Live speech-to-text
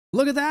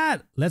Look at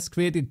that! Let's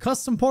create a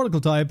custom particle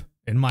type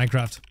in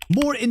Minecraft.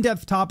 More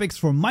in-depth topics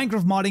for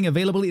Minecraft modding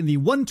available in the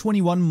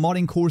 121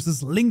 modding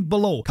courses linked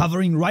below,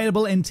 covering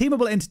writable and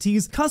tameable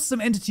entities, custom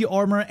entity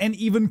armor, and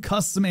even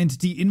custom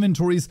entity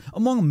inventories,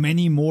 among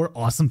many more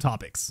awesome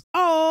topics.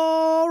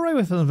 Alright,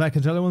 with that, back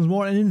and tell you once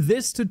more, and in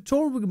this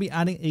tutorial we're going to be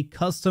adding a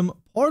custom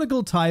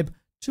particle type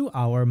to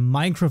our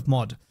Minecraft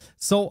mod.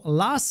 So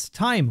last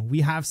time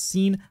we have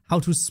seen how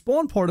to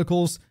spawn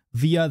particles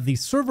via the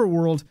server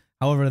world.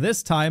 However,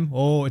 this time,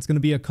 it's going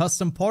to be a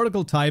custom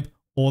particle type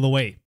all the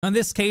way. In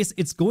this case,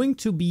 it's going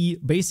to be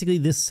basically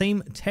the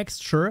same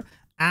texture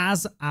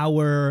as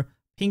our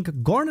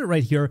pink garnet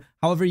right here.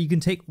 However, you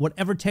can take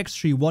whatever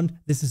texture you want.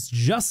 This is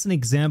just an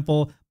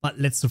example, but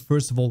let's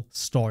first of all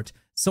start.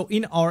 So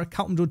in our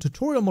Kaupenjoe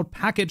tutorial mod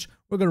package,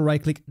 we're going to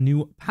right click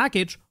new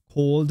package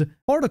called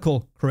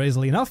particle,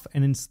 crazily enough.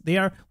 And in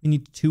there, we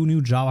need two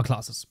new Java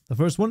classes. The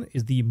first one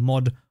is the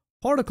mod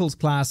particles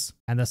class,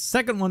 and the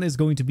second one is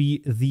going to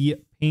be the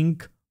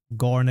pink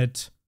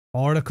garnet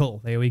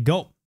particle. There we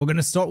go. We're going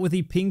to start with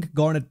the pink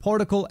garnet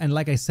particle, and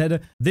like I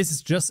said, this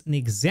is just an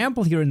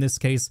example here in this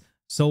case,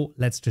 so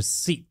let's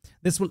just see.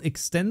 This will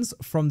extend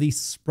from the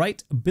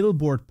sprite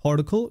billboard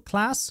particle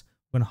class.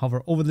 We're going to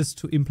hover over this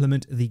to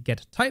implement the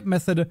get type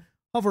method.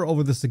 Hover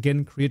over this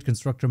again, create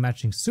constructor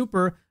matching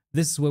super.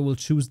 This is where we'll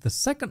choose the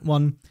second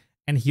one,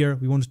 and here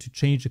we wanted to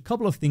change a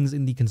couple of things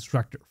in the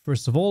constructor.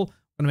 First of all,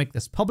 we're going to make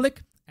this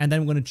public, and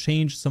then we're going to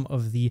change some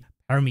of the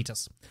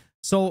parameters.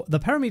 So the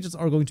parameters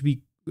are going to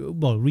be,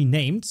 well,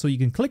 renamed. So you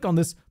can click on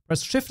this,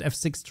 press Shift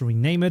F6 to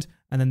rename it.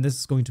 And then this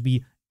is going to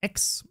be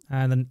X,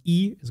 and then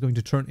E is going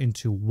to turn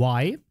into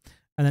Y.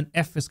 And then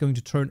F is going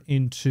to turn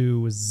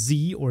into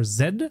Z or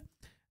Z.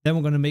 Then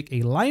we're going to make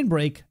a line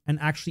break and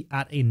actually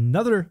add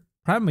another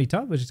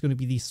parameter, which is going to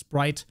be the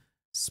sprite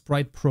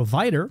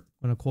provider.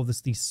 I'm going to call this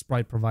the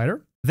sprite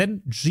provider.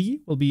 Then G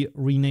will be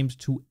renamed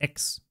to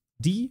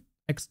XD.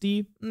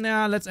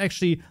 Nah, let's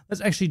actually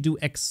do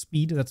X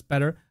speed. That's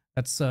better.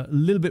 That's a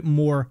little bit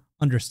more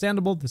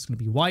understandable. This is going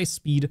to be Y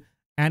speed.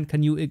 And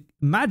can you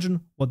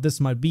imagine what this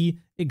might be?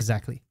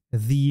 Exactly.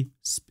 The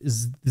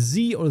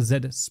Z or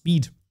Z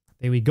speed.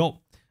 There we go.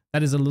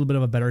 That is a little bit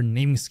of a better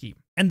naming scheme.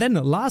 And then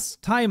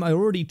last time I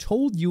already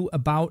told you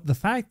about the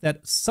fact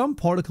that some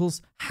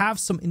particles have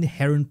some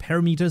inherent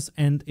parameters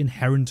and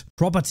inherent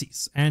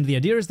properties. And the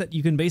idea is that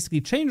you can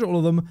basically change all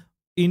of them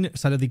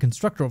inside of the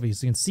constructor.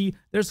 Obviously, you can see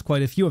there's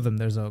quite a few of them.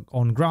 There's a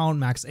on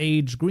ground, max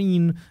age,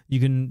 green. You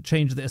can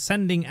change the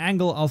ascending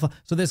angle, alpha.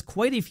 So there's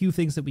quite a few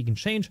things that we can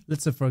change.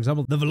 Let's say, for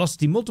example, the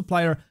velocity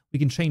multiplier, we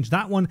can change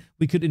that one.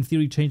 We could, in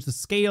theory, change the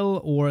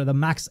scale or the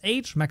max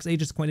age. Max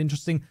age is quite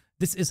interesting.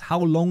 This is how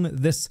long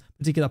this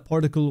particular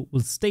particle will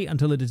stay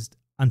until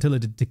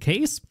it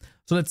decays.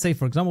 So let's say,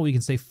 for example, we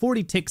can say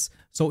 40 ticks.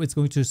 So it's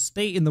going to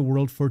stay in the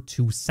world for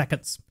 2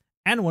 seconds.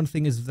 And one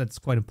thing is that's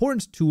quite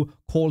important to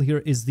call here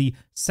is the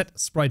set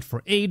sprite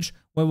for age,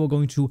 where we're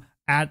going to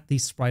add the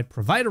sprite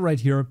provider right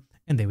here.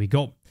 And there we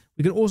go.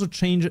 We can also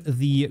change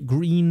the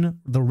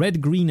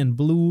red, green, and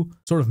blue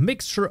sort of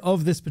mixture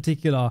of this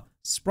particular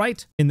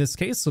sprite in this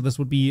case. So this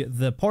would be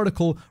the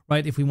particle,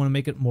 right? If we want to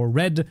make it more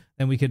red,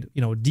 then we could,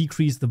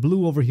 decrease the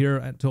blue over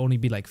here to only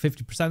be like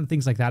 50%,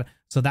 things like that.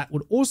 So that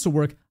would also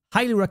work.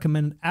 Highly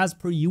recommended as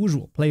per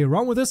usual. Play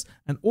around with this,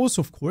 and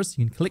also, of course,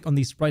 you can click on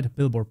the sprite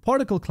billboard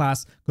particle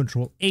class,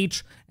 Control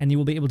H, and you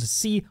will be able to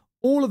see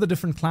all of the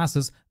different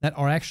classes that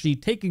are actually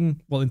taking,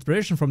 well,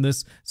 inspiration from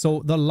this.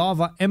 So the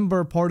lava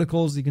ember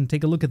particles, you can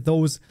take a look at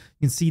those.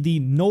 You can see the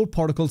node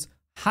particles.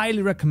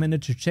 Highly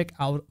recommended to check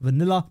out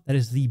vanilla. That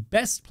is the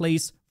best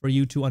place for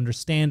you to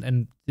understand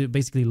and to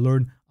basically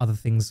learn other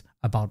things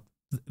about,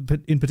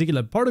 in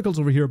particular, particles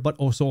over here, but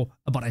also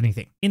about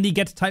anything. In the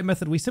get type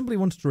method, we simply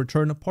want to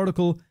return a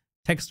particle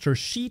texture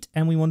sheet,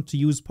 and we want to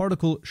use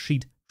particle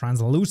sheet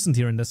translucent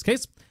here in this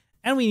case.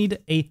 And we need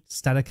a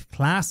static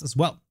class as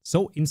well.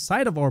 So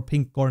inside of our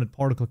pink garnet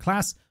particle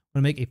class,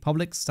 I'm going to make a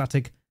public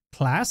static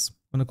class.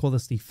 I'm going to call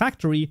this the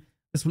factory.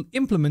 This will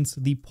implement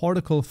the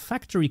particle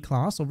factory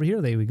class over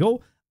here. There we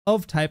go.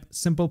 Of type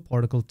simple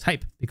particle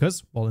type,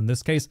 because, well, in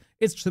this case,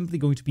 it's simply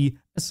going to be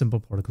a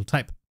simple particle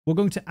type. We're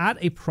going to add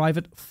a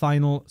private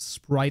final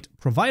sprite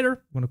provider.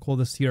 I'm going to call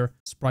this here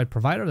sprite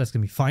provider. That's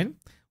going to be fine.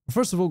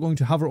 First of all, going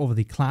to hover over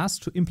the class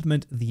to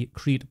implement the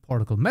create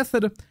particle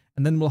method,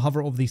 and then we'll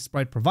hover over the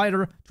sprite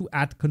provider to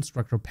add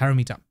constructor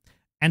parameter.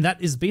 And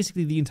that is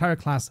basically the entire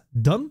class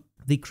done.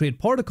 The create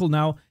particle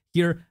now,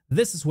 here,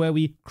 this is where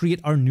we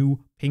create our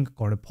new pink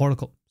garnet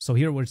particle. So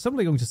here we're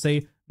simply going to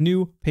say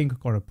new pink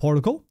garnet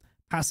particle,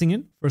 passing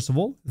in, first of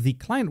all, the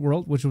client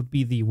world, which would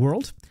be the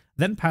world,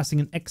 then passing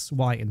in X,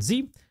 Y, and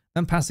Z,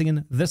 then passing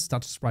in this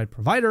 .sprite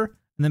provider,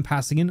 and then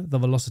passing in the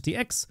velocity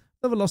X,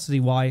 the velocity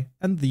Y,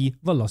 and the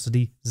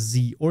velocity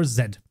Z or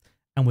Z.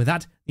 And with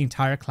that, the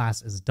entire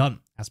class is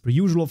done. As per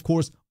usual, of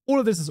course, all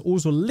of this is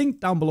also linked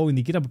down below in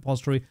the GitHub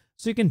repository,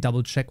 so you can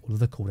double check all of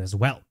the code as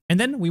well. And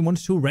then we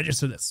want to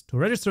register this. To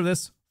register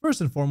this,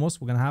 first and foremost,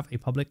 we're going to have a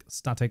public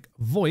static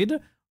void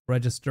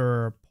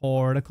register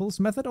particles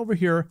method over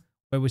here,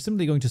 where we're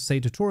simply going to say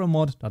tutorial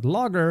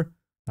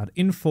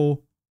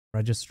mod.logger.info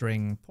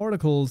registering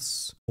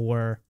particles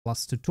or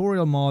plus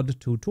tutorial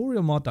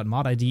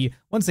mod.mod ID.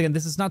 Once again,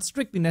 this is not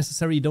strictly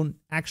necessary. You don't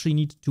actually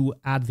need to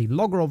add the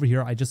logger over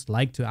here. I just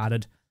like to add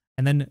it.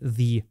 And then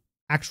the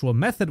actual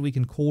method we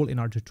can call in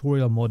our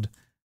tutorial mod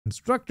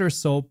constructor.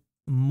 So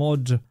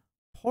mod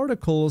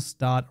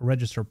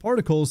particles.register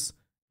particles.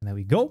 And there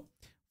we go.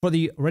 For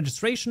the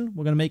registration,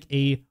 we're going to make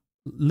a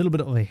little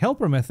bit of a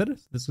helper method.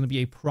 So this is going to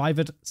be a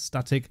private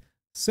static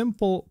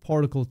simple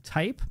particle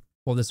type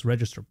for this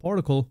register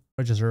particle.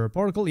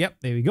 Yep,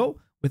 there we go.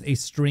 With a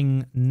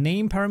string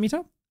name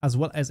parameter, as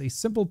well as a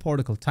simple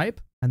particle type.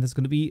 And that's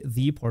going to be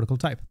the particle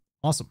type.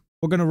 Awesome.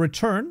 We're going to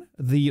return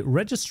the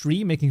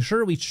registry, making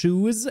sure we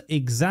choose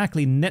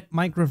exactly net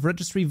Minecraft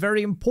registry.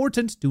 Very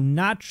important. Do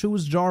not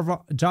choose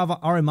Java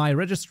RMI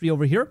registry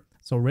over here.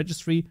 So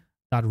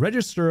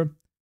registry.register,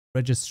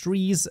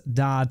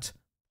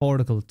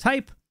 registries.particle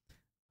type,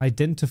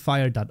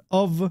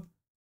 identifier.of,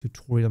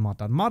 tutorial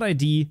mod.mod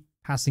ID,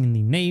 passing in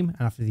the name,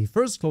 and after the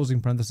first closing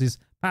parentheses,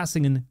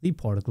 passing in the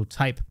particle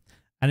type.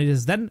 And it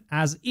is then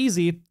as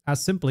easy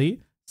as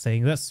simply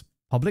saying this: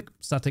 public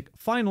static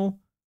final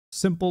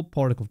simple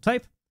particle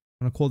type.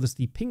 I'm going to call this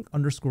the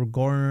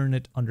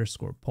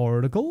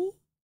pink_garnet_particle.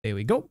 There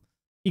we go.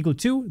 Equal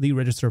to the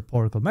register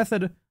particle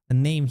method. The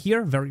name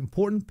here, very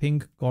important,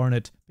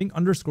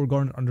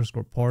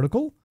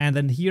 pink_garnet_particle. And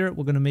then here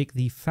we're going to make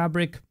the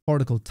fabric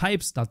particle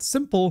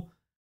types.simple.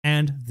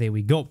 And there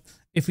we go.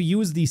 If we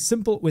use the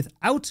simple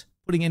without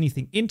putting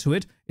anything into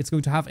it, it's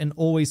going to have an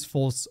always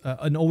false,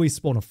 an always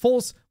spawn of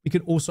false. We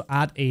can also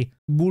add a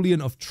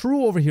boolean of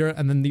true over here,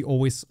 and then the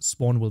always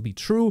spawn will be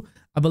true.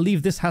 I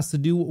believe this has to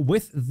do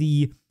with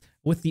the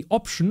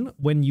option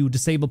when you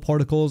disable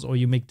particles or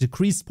you make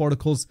decreased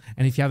particles,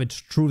 and if you have it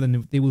true,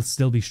 then they will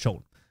still be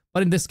shown.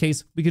 But in this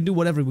case, we can do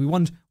whatever we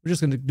want. We're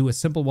just going to do a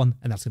simple one,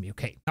 and that's going to be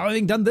okay. Now,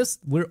 having done this,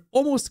 we're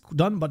almost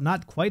done, but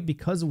not quite,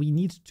 because we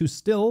need to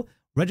still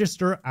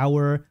register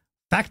our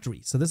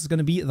factory. So this is going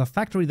to be the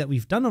factory that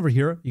we've done over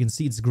here. You can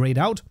see it's grayed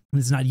out and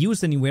it's not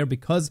used anywhere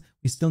because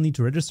we still need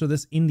to register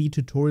this in the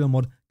tutorial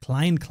mod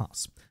client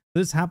class.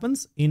 This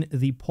happens in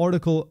the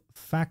particle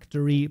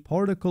factory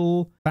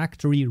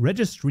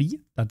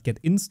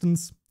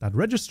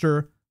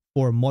registry.getInstance.register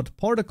for mod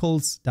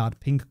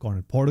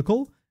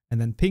particles.pinkGarnetParticle, and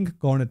then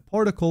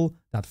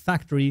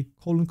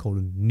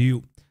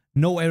pinkGarnetParticle.factory::new.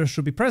 No errors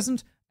should be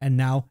present, and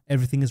now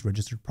everything is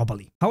registered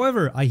properly.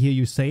 However, I hear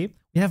you say,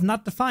 we have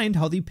not defined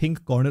how the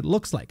pink garnet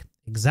looks like.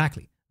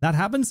 Exactly. That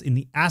happens in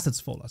the assets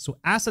folder. So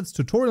assets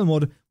tutorial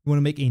mode, we want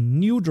to make a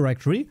new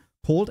directory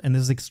called, and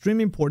this is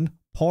extremely important,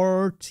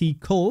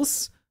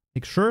 particles.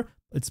 Make sure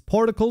it's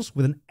particles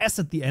with an S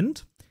at the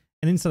end.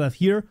 And inside of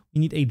here,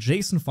 we need a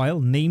JSON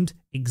file named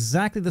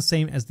exactly the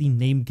same as the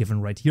name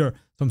given right here.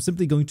 So I'm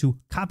simply going to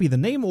copy the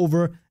name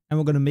over, and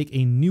we're going to make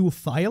a new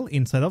file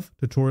inside of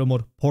tutorial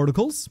mode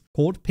particles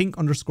called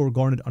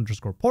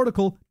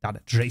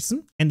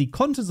pink_garnet_particle.json. And the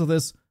contents of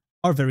this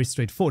are very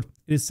straightforward.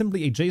 It is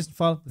simply a JSON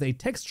file with a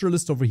texture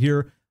list over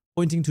here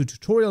pointing to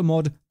tutorial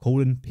mod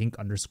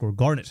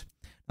 :pink_garnet.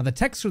 Now the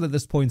texture that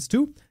this points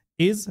to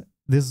is,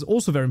 this is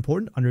also very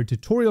important, under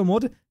tutorial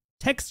mod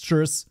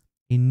textures,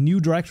 a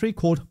new directory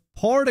called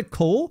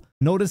particle.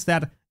 Notice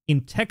that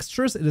in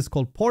textures it is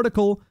called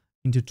particle,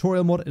 in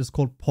tutorial mod it is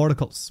called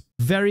particles.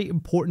 Very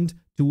important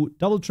to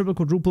double, triple,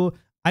 quadruple,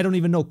 I don't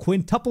even know,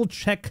 quintuple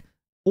check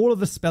all of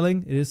the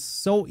spelling. It is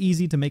so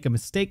easy to make a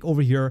mistake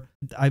over here.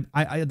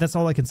 That's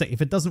all I can say.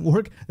 If it doesn't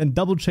work, then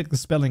double check the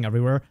spelling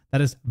everywhere. That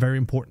is very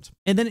important.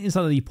 And then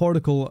inside of the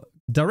particle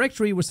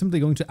directory, we're simply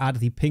going to add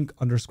the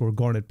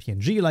pink_garnet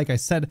PNG. Like I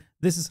said,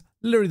 this is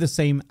literally the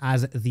same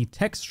as the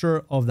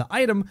texture of the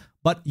item,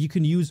 but you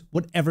can use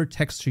whatever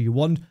texture you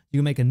want. You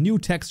can make a new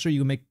texture, you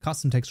can make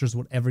custom textures,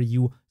 whatever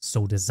you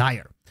so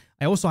desire.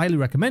 I also highly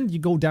recommend you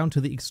go down to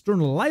the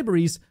external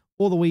libraries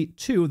all the way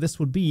to, this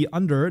would be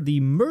under the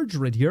merge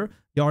right here,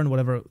 yarn,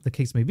 whatever the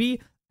case may be,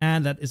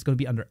 and that is going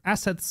to be under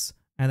assets.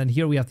 And then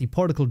here we have the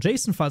particle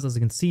JSON files, as you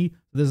can see.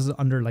 This is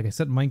under, like I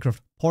said, Minecraft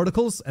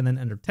particles, and then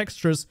under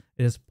textures,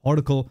 it is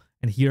particle.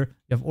 And here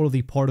you have all of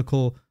the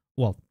particle,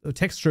 well,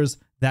 textures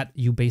that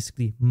you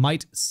basically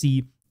might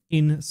see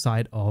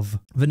inside of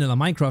vanilla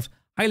Minecraft.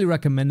 Highly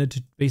recommended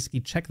to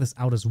basically check this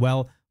out as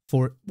well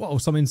for, well,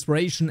 some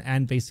inspiration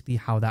and basically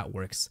how that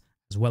works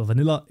as well.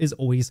 Vanilla is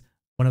always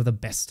one of the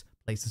best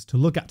places to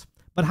look at.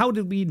 But how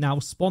did we now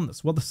spawn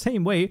this? Well, the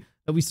same way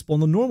that we spawn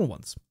the normal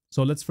ones.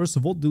 So let's first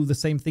of all do the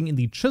same thing in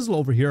the chisel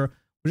over here.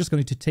 We're just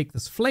going to take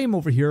this flame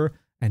over here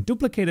and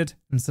duplicate it.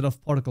 Instead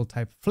of particle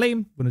type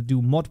flame, we're going to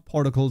do mod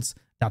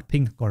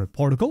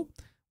particles.pinkGarnetParticle.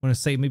 I'm going to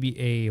say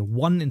maybe a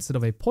 1 instead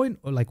of a point,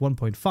 or like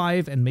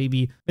 1.5, and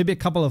maybe a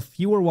couple of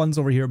fewer ones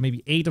over here,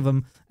 maybe 8 of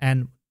them,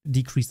 and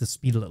decrease the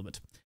speed a little bit.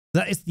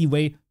 That is the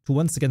way to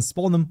once again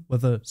spawn them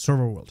with a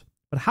server world.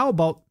 But how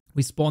about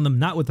we spawn them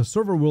not with a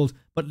server world,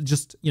 but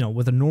just, you know,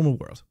 with a normal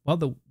world? Well,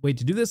 the way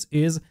to do this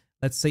is,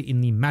 let's say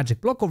in the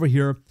magic block over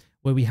here,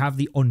 where we have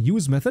the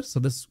onUse method. So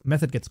this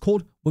method gets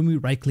called when we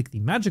right click the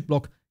magic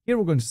block. Here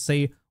we're going to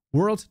say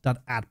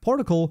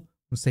world.addParticle.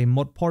 We'll say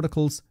mod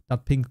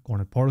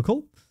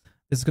particles.pinkGarnetParticle.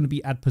 This is going to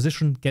be at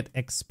position get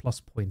x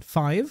plus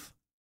 0.5.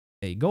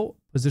 There you go.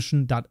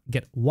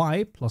 Position.get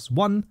y plus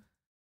 1.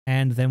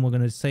 And then we're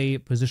going to say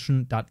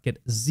position.get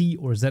z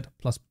or z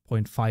plus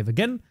 0.5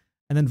 again.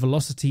 And then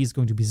velocity is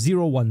going to be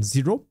 0, 1,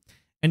 0.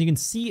 And you can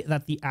see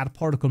that the add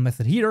particle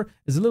method here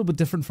is a little bit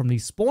different from the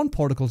spawn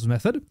particles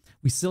method.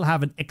 We still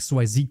have an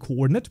XYZ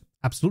coordinate.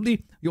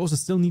 Absolutely. You also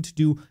still need to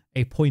do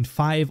a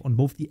 0.5 on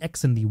both the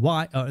X and the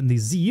Y and the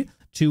Z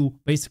to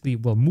basically,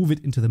 well, move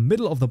it into the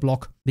middle of the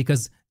block,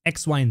 because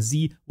X, Y, and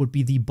Z would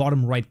be the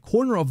bottom right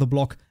corner of the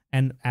block,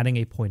 and adding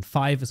a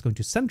 0.5 is going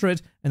to center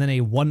it. And then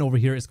a 1 over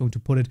here is going to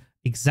put it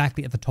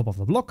exactly at the top of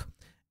the block.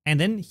 And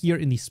then here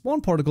in the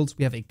spawn particles,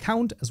 we have a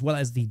count as well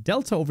as the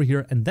delta over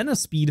here, and then a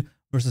speed,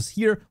 versus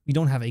here, we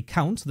don't have a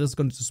count. So this is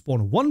going to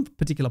spawn one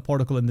particular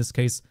particle in this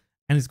case,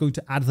 and it's going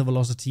to add the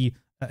velocity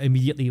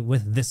immediately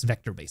with this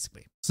vector,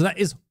 basically. So that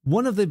is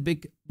one of the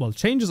big, well,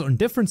 changes or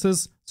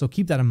differences. So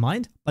keep that in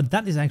mind. But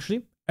that is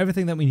actually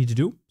everything that we need to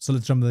do. So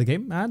let's jump into the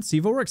game and see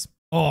if it works.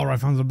 All right,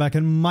 friends, we're back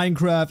in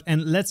Minecraft,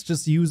 and let's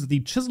just use the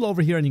chisel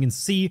over here, and you can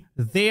see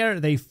there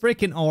they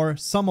freaking are,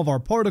 some of our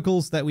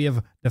particles that we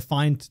have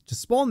defined to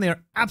spawn.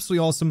 They're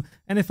absolutely awesome.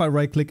 And if I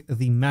right click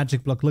the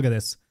magic block, look at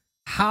this.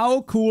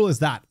 How cool is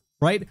that,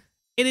 right?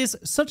 It is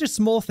such a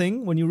small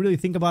thing when you really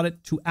think about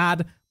it to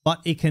add,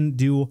 but it can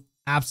do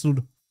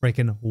absolute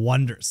freaking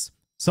wonders.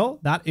 So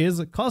that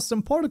is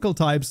custom particle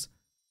types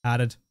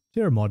added to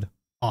your mod.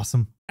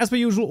 Awesome. As per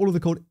usual, all of the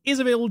code is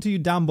available to you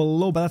down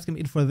below, but that's going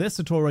to be it for this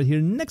tutorial right here.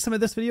 Next time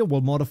in this video,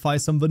 we'll modify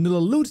some vanilla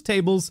loot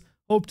tables.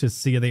 Hope to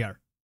see you there.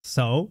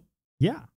 So, yeah.